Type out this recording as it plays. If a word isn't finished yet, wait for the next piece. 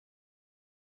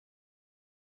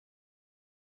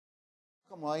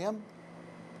Welcome, William.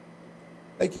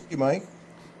 Thank you, Mike.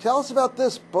 Tell us about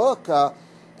this book,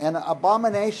 An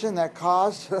Abomination That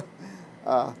Caused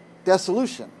uh,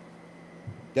 Dissolution.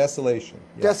 Desolation.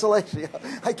 Yeah. Desolation.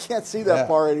 I can't see that Yeah.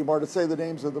 far anymore to say the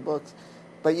names of the books.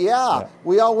 But yeah, Yeah.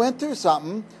 we all went through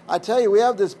something. I tell you, we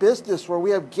have this business where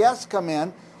we have guests come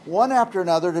in one after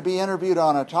another to be interviewed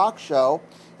on a talk show.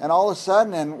 And all of a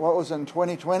sudden, in what was in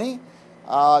 2020,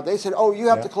 they said, oh, you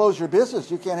have Yeah. to close your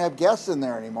business. You can't have guests in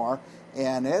there anymore.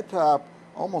 And it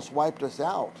almost wiped us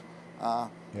out. Yeah.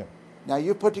 Now,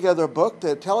 you put together a book.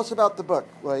 Tell us about the book,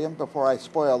 William, before I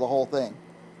spoil the whole thing.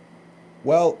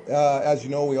 Well, as you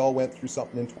know, we all went through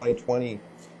something in 2020.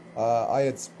 I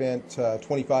had spent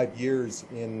 25 years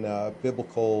in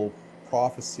biblical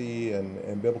prophecy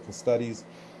and biblical studies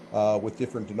with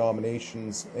different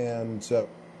denominations. And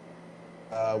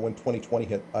when 2020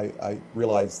 hit, I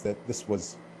realized that this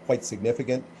was quite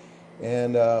significant.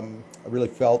 And I really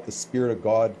felt the Spirit of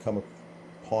God come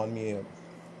upon me, as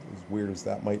weird as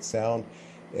that might sound,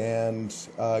 and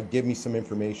give me some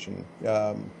information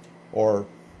or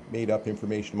made up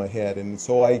information in my head. And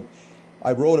so I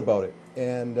wrote about it.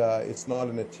 And it's not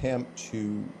an attempt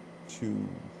to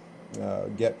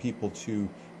get people to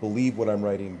believe what I'm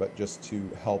writing, but just to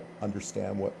help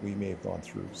understand what we may have gone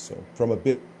through. So from a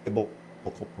biblical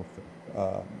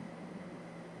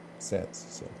sense.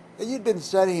 So. You'd been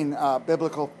studying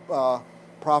biblical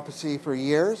prophecy for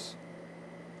years.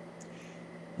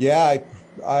 Yeah,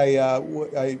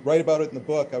 I write about it in the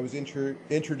book. I was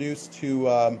introduced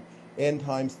to end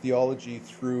times theology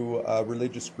through a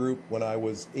religious group when I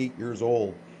was 8 years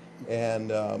old, and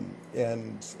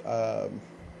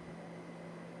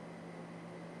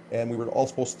we were all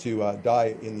supposed to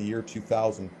die in the year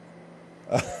 2000.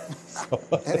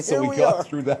 So we got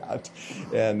through that,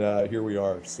 and here we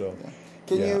are. So,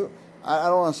 can you? I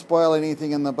don't want to spoil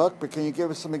anything in the book, but can you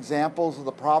give us some examples of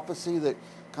the prophecy that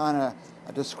kind of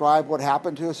describe what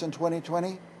happened to us in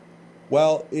 2020?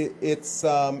 Well,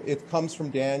 it comes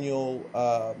from Daniel's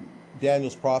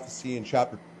prophecy in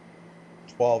chapter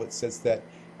 12. It says that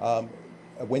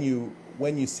when you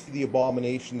see the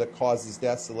abomination that causes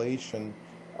desolation,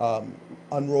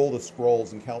 unroll the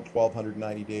scrolls and count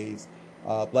 1,290 days.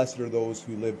 Blessed are those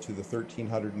who live to the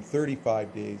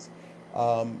 1,335 days.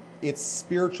 It's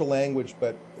spiritual language,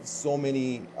 but so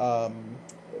many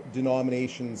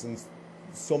denominations and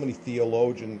so many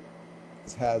theologians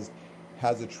has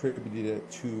attributed it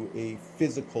to a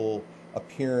physical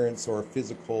appearance or a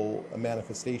physical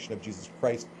manifestation of Jesus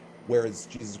Christ, whereas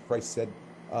Jesus Christ said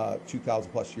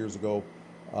 2,000 plus years ago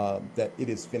that it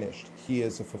is finished. He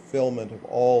is a fulfillment of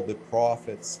all the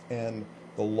prophets and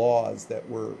the laws that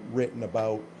were written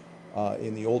about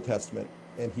in the Old Testament,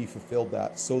 and he fulfilled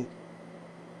that. So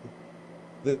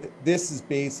this is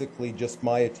basically just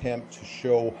my attempt to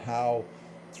show how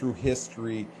through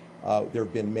history there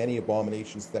have been many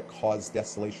abominations that cause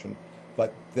desolation,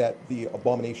 but that the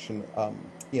abomination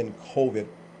in COVID,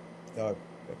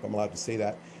 if I'm allowed to say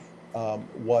that,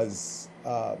 was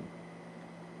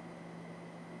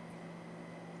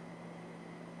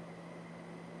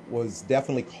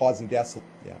definitely causing desolation.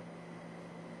 Yeah.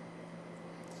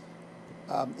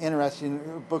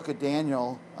 Interesting. Book of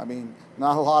Daniel. I mean,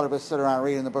 not a lot of us sit around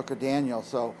reading the book of Daniel.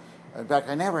 So, in fact,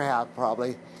 I never have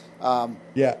probably.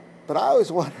 Yeah. But I always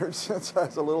wondered since I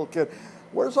was a little kid,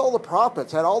 where's all the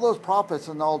prophets? Had all those prophets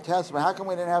in the Old Testament. How come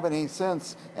we didn't have any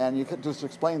since? And you could just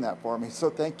explain that for me. So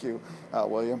thank you,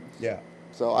 William. Yeah.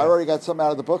 So I already got something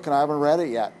out of the book, and I haven't read it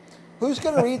yet. Who's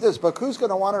going to read this book? Who's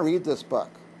going to want to read this book?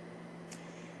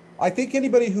 I think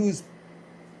anybody who's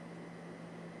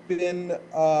been,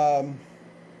 I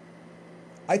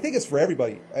think it's for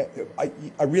everybody. I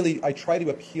try to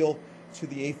appeal to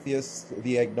the atheist,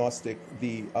 the agnostic,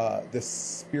 the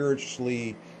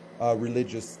spiritually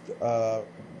religious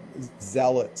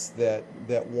zealots that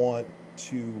want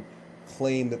to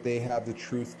claim that they have the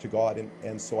truth to God,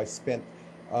 and so I spent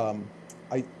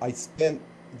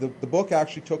the book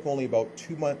actually took only about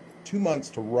 2 months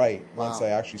to write. Wow. Once I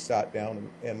actually sat down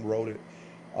and wrote it,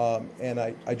 and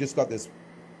I just got this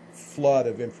flood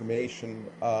of information.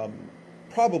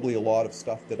 Probably a lot of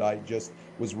stuff that I just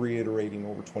was reiterating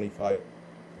over 25.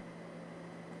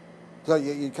 So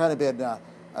you kind of been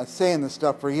saying this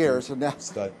stuff for years, and now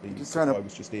studies, kind of, so I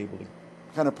was just able to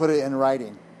kind of put it in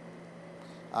writing.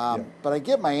 Yeah. But I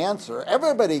get my answer.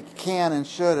 Everybody can and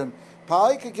should, and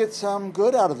probably could get some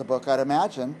good out of the book, I'd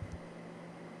imagine.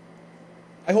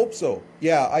 I hope so.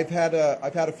 Yeah, I've had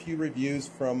a few reviews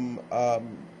from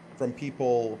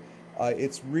people.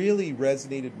 It's really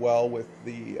resonated well with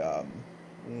the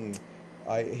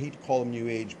I hate to call them New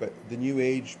Age, but the New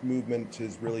Age movement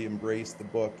has really embraced the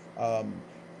book.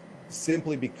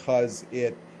 simply because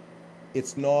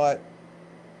it's not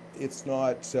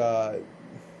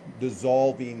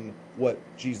dissolving what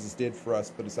Jesus did for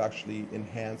us, but it's actually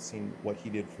enhancing what he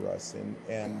did for us.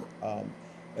 And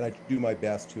I do my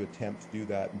best to attempt to do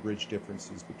that and bridge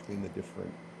differences between the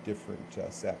different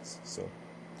sects. So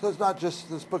it's not just,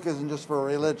 this book isn't just for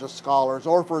religious scholars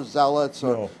or for zealots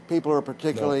or No, people who are no.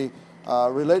 particularly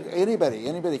religious.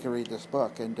 Anybody can read this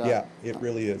book. And Yeah, it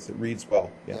really is. It reads well.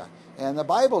 Yeah. yeah, and the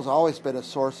Bible's always been a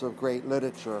source of great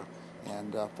literature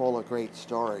and full of great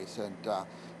stories. And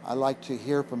I like to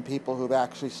hear from people who've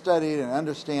actually studied and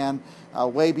understand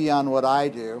way beyond what I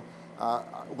do,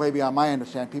 way beyond my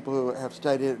understanding. People who have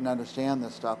studied it and understand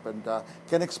this stuff and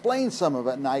can explain some of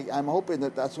it. And I'm hoping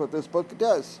that that's what this book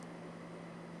does.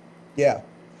 Yeah,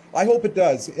 I hope it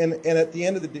does. And at the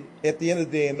end of the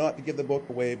day, and not to give the book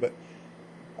away, but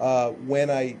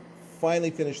when I finally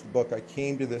finished the book, I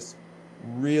came to this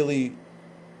really,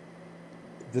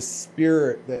 the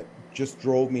spirit that just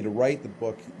drove me to write the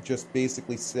book just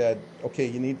basically said, okay,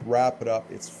 you need to wrap it up.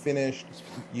 It's finished.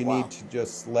 You Wow. need to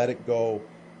just let it go.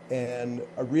 And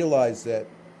I realized that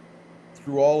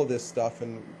through all of this stuff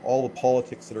and all the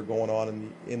politics that are going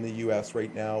on in the U.S.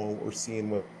 right now, and what we're seeing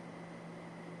with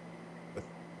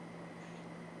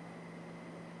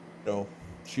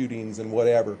shootings and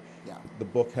whatever, Yeah. the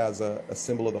book has a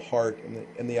symbol of the heart,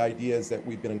 and the idea is that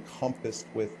we've been encompassed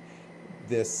with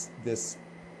this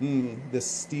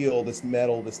steel, this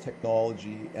metal, this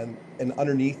technology, and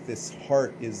underneath this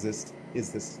heart is this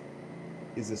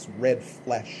red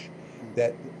flesh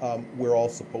that we're all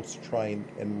supposed to try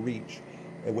and reach,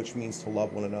 which means to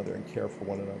love one another and care for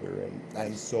one another,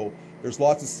 and so there's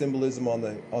lots of symbolism on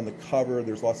the cover.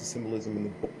 There's lots of symbolism in the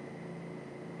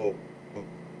book.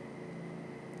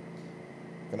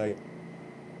 And I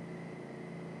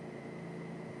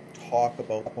talk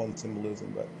about one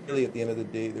symbolism, but really at the end of the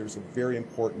day, there's a very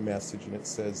important message, and it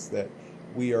says that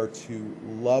we are to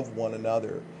love one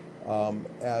another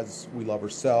as we love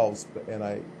ourselves, and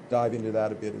I dive into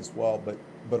that a bit as well,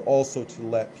 but also to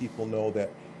let people know that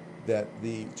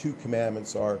the two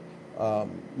commandments are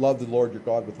love the Lord your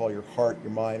God with all your heart,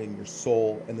 your mind, and your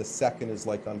soul, and the second is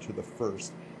like unto the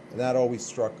first. And that always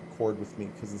struck a chord with me,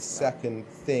 because the second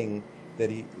thing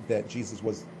that Jesus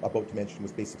was about to mention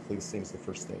was basically the same as the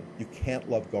first thing. You can't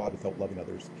love God without loving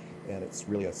others, and it's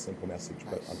really a simple message,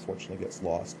 but unfortunately gets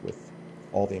lost with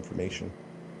all the information.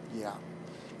 Yeah.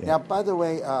 Now, by the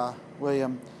way,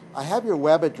 William, I have your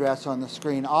web address on the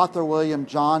screen,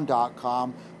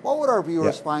 authorwilliamjohn.com. What would our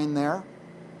viewers find there?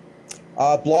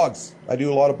 Blogs. I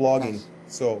do a lot of blogging. Nice.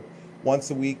 So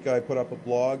once a week I put up a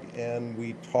blog, and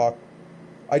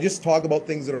I just talk about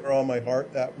things that are on my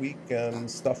heart that week, and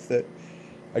stuff that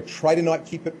I try to not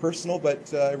keep it personal,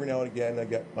 but every now and again I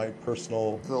get my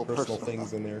personal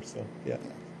things in there. So yeah.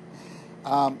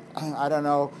 I don't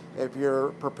know if you're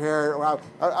prepared. Well,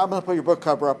 I'm going to put your book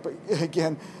cover up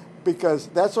again, because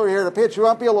that's what we're here to pitch. You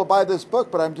won't be able to buy this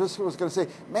book, but I was going to say,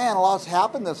 man, a lot's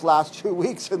happened this last 2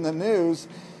 weeks in the news.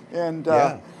 And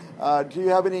do you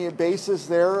have any basis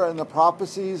there in the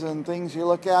prophecies and things you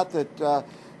look at that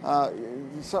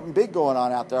something big going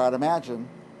on out there, I'd imagine?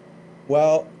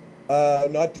 Well,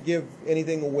 not to give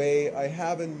anything away, I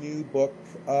have a new book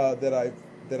that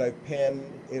I've penned,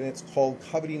 and it's called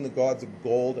Coveting the Gods of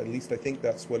Gold. At least I think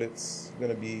that's what it's going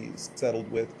to be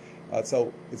settled with. It's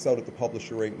out at the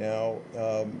publisher right now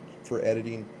for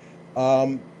editing.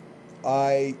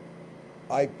 I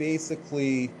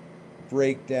basically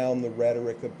break down the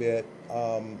rhetoric a bit.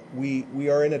 We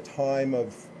are in a time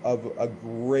of a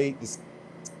great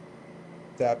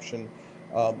deception.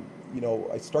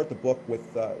 I start the book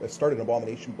with I start an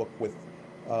abomination book with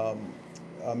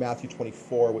Matthew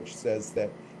 24, which says that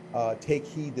take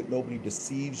heed that nobody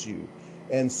deceives you.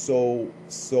 And so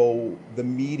the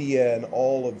media and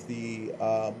all of the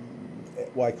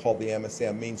what I call the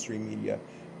MSM, mainstream media,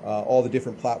 all the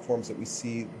different platforms that we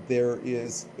see, there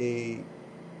is a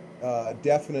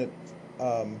definite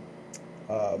how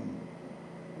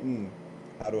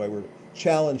do I word it?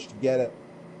 Challenge to get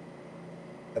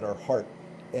at our heart,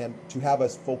 and to have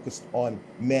us focused on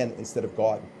men instead of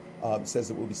God. Says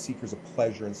that we'll be seekers of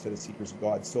pleasure instead of seekers of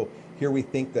God. So here we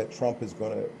think that Trump is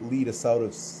going to lead us out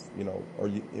of, or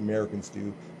Americans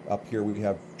do. Up here we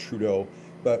have Trudeau,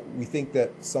 but we think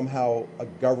that somehow a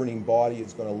governing body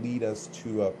is going to lead us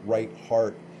to a right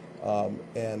heart,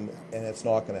 and it's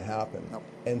not going to happen. Nope.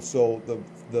 And so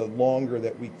the longer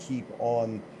that we keep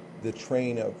on the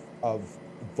train of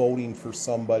voting for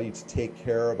somebody to take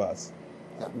care of us,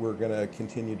 we're going to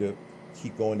continue to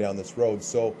keep going down this road.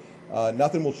 So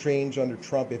nothing will change under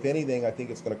Trump. If anything, I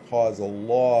think it's going to cause a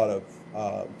lot of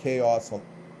chaos on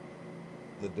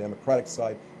the Democratic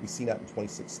side. We've seen that in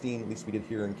 2016, at least we did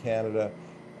here in Canada,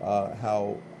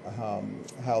 how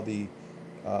the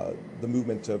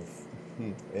movement of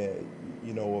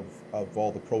of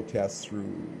all the protests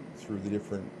through the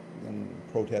different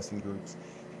protesting groups.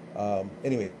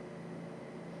 Anyway.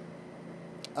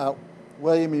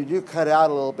 William, you do cut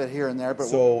out a little bit here and there, but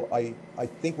so I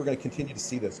think we're going to continue to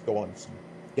see this go on.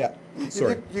 Yeah,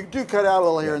 sorry. You do cut out a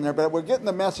little here and there, but we're getting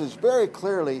the message very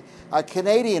clearly. A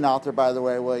Canadian author, by the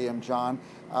way, William John.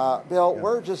 Bill,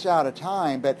 we're just out of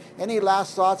time, but any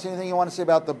last thoughts, anything you want to say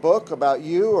about the book, about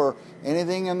you, or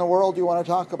anything in the world you want to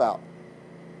talk about?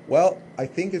 Well, I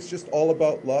think it's just all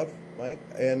about love, Mike,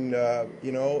 and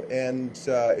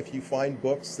if you find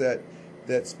books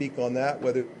that speak on that,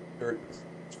 whether it's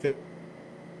fiction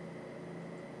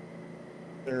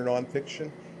or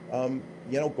nonfiction,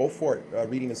 go for it.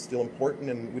 Reading is still important,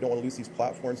 and we don't want to lose these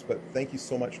platforms. But thank you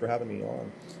so much for having me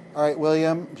on. All right,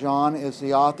 William John is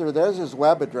the author. There's his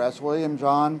web address,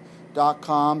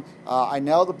 williamjohn.com. I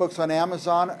know the book's on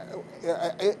Amazon.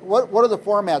 What are the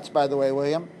formats, by the way,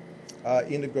 William?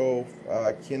 Indigo,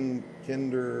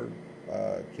 Kindle,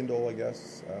 I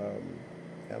guess,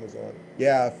 Amazon.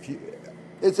 Yeah,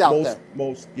 it's out there.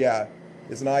 Most, yeah.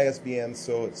 It's an ISBN,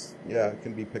 so it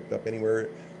can be picked up anywhere.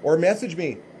 Or message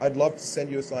me. I'd love to send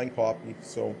you a signed copy.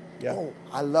 So, yeah. Oh,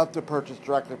 I love to purchase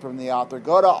directly from the author.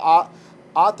 Go to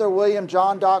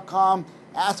authorwilliamjohn.com.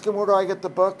 Ask him, where do I get the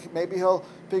book? Maybe he'll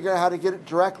figure out how to get it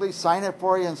directly, sign it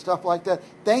for you and stuff like that.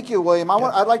 Thank you, William.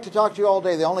 I'd like to talk to you all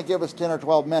day. They only give us 10 or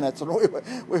 12 minutes, and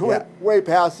we went way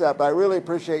past that. But I really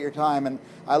appreciate your time, and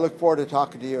I look forward to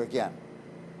talking to you again.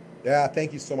 Yeah,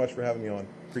 thank you so much for having me on.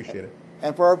 Appreciate it.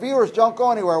 And for our viewers, don't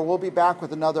go anywhere. We'll be back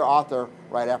with another author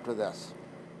right after this.